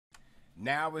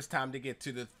Now it's time to get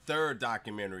to the third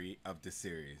documentary of the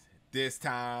series. This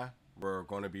time, we're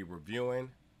going to be reviewing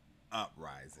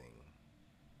Uprising.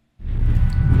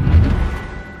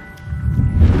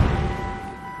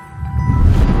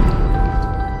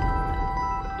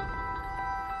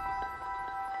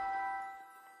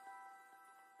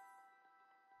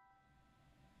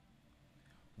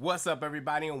 What's up,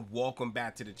 everybody, and welcome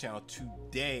back to the channel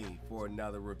today for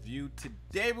another review.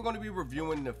 Today we're going to be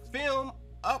reviewing the film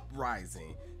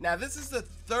Uprising. Now, this is the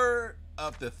third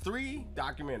of the three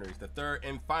documentaries, the third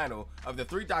and final of the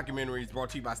three documentaries brought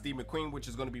to you by Steve McQueen, which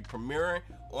is going to be premiering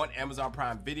on Amazon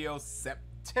Prime Video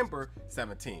September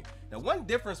 17th. Now, one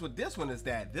difference with this one is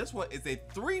that this one is a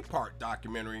three-part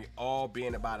documentary, all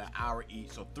being about an hour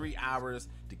each, so 3 hours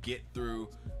to get through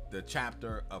the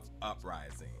chapter of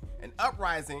Uprising. And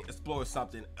Uprising explores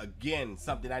something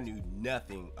I knew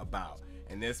nothing about.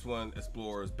 And this one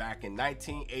explores back in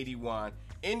 1981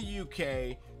 in the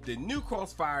UK, the new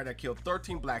crossfire that killed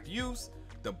 13 black youths,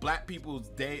 the Black People's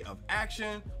Day of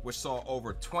Action, which saw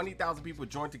over 20,000 people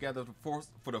join together for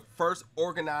the first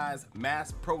organized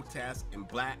mass protest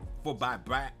by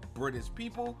black British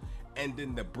people, and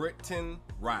then the Brixton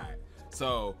riot.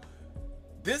 So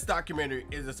this documentary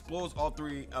explores all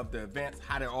three of the events,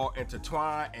 how they're all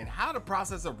intertwined, and how the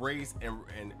process of race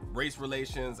and race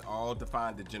relations are all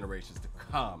defined the generations to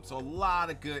come. So a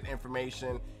lot of good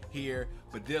information here,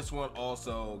 but this one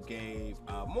also gave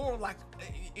more like,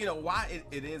 you know, why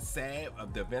it is sad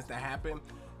of the events that happened.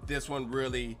 This one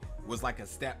really was like a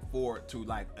step forward to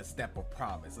like a step of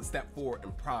promise, a step forward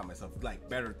in promise of like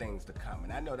better things to come.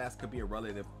 And I know that could be a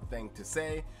relative thing to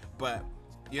say, but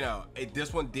you know,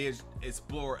 this one did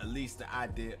explore at least the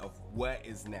idea of what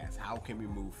is next. How can we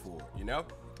move forward, you know?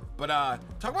 But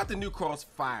talk about the new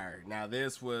crossfire. Now,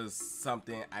 this was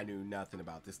something I knew nothing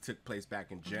about. This took place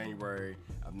back in January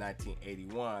of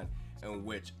 1981, in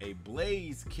which a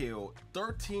blaze killed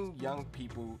 13 young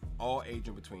people, all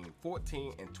aging between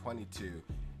 14 and 22.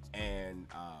 And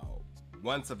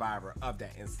one survivor of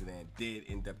that incident did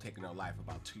end up taking her life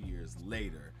about 2 years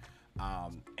later.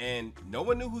 And no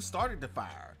one knew who started the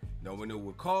fire. No one knew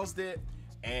what caused it,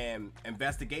 and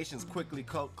investigations quickly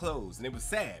closed. And it was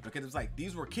sad because it was like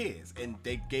these were kids and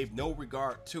they gave no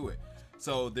regard to it.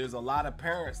 So there's a lot of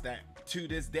parents that to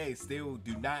this day still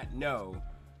do not know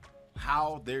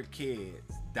how their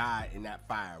kids died in that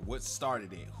fire, what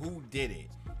started it, who did it.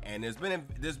 And there's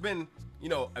been you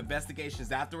know,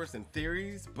 investigations afterwards and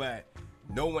theories, but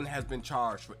no one has been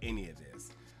charged for any of this.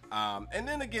 And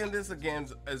then again, this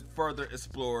as further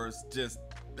explores just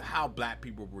how black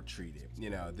people were treated. You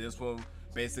know, this one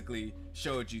basically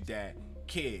showed you that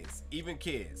kids, even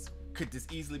kids, could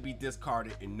just easily be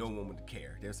discarded and no one would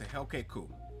care. They'll say, okay, cool.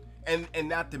 And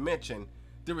not to mention,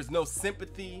 there was no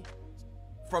sympathy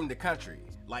from the country.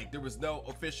 Like, there was no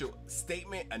official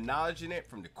statement acknowledging it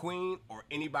from the Queen or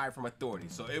anybody from authority.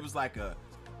 So it was like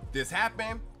this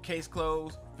happened, case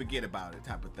closed, forget about it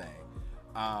type of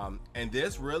thing. And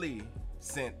this really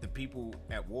sent the people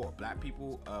at war, black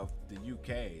people of the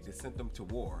UK, they sent them to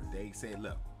war. They said,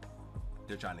 look,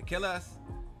 they're trying to kill us.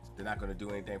 They're not going to do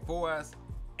anything for us.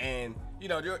 And, you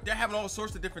know, they're having all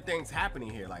sorts of different things happening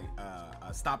here, like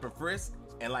stop and frisk.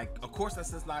 And, like, of course,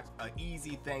 that's just not an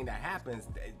easy thing that happens.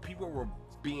 People were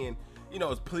being, you know,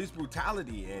 it's police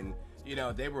brutality, and, you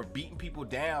know, they were beating people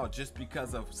down just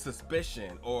because of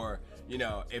suspicion, or, you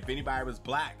know, if anybody was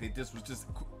black, they just was just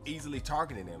easily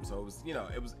targeting them. So it was, you know,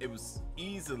 it was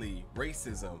easily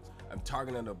racism of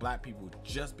targeting the black people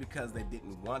just because they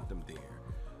didn't want them there.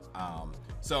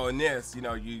 So in this, you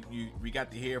know, we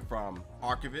got to hear from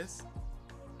activists,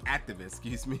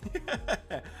 excuse me,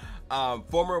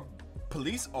 former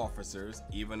police officers,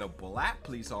 even a black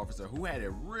police officer who had a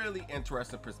really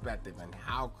interesting perspective on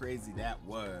how crazy that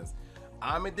was.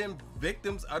 And then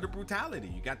victims of the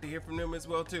brutality. You got to hear from them as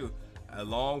well too,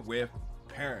 along with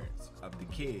parents of the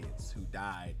kids who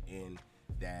died in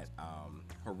that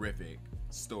horrific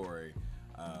story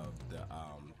of the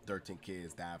 13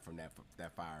 kids died from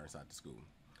that fire inside the school.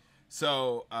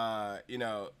 So you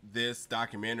know, this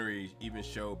documentary even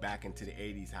showed back into the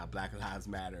 80s how Black Lives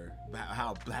Matter,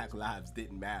 how Black lives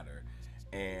didn't matter,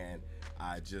 and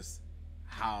just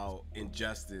how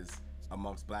injustice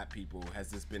amongst black people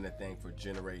has just been a thing for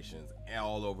generations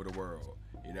all over the world.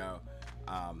 You know,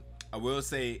 I will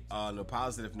say on a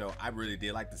positive note, I really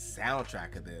did like the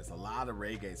soundtrack of this. A lot of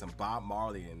reggae, some Bob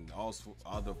Marley and also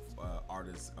other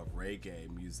artists of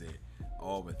reggae music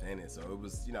all within it. So it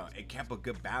was, you know, it kept a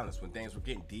good balance. When things were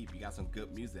getting deep, you got some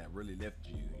good music that really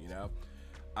lifted you, you know.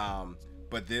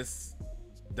 But this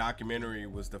documentary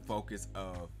was the focus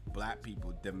of black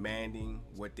people demanding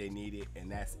what they needed,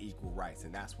 and that's equal rights.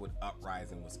 And that's what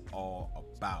Uprising was all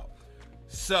about.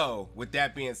 So with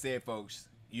that being said, folks,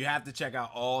 you have to check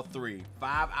out all three.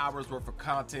 5 hours worth of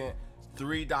content,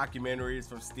 3 documentaries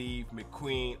from Steve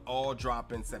McQueen, all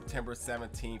dropping September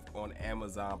 17th on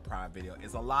Amazon Prime Video.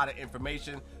 It's a lot of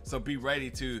information, so be ready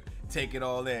to take it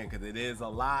all in, because it is a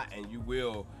lot, and you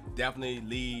will definitely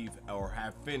leave or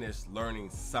have finished learning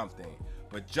something.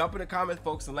 But jump in the comments,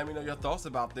 folks, and let me know your thoughts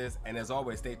about this. And as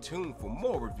always, stay tuned for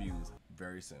more reviews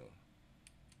very soon.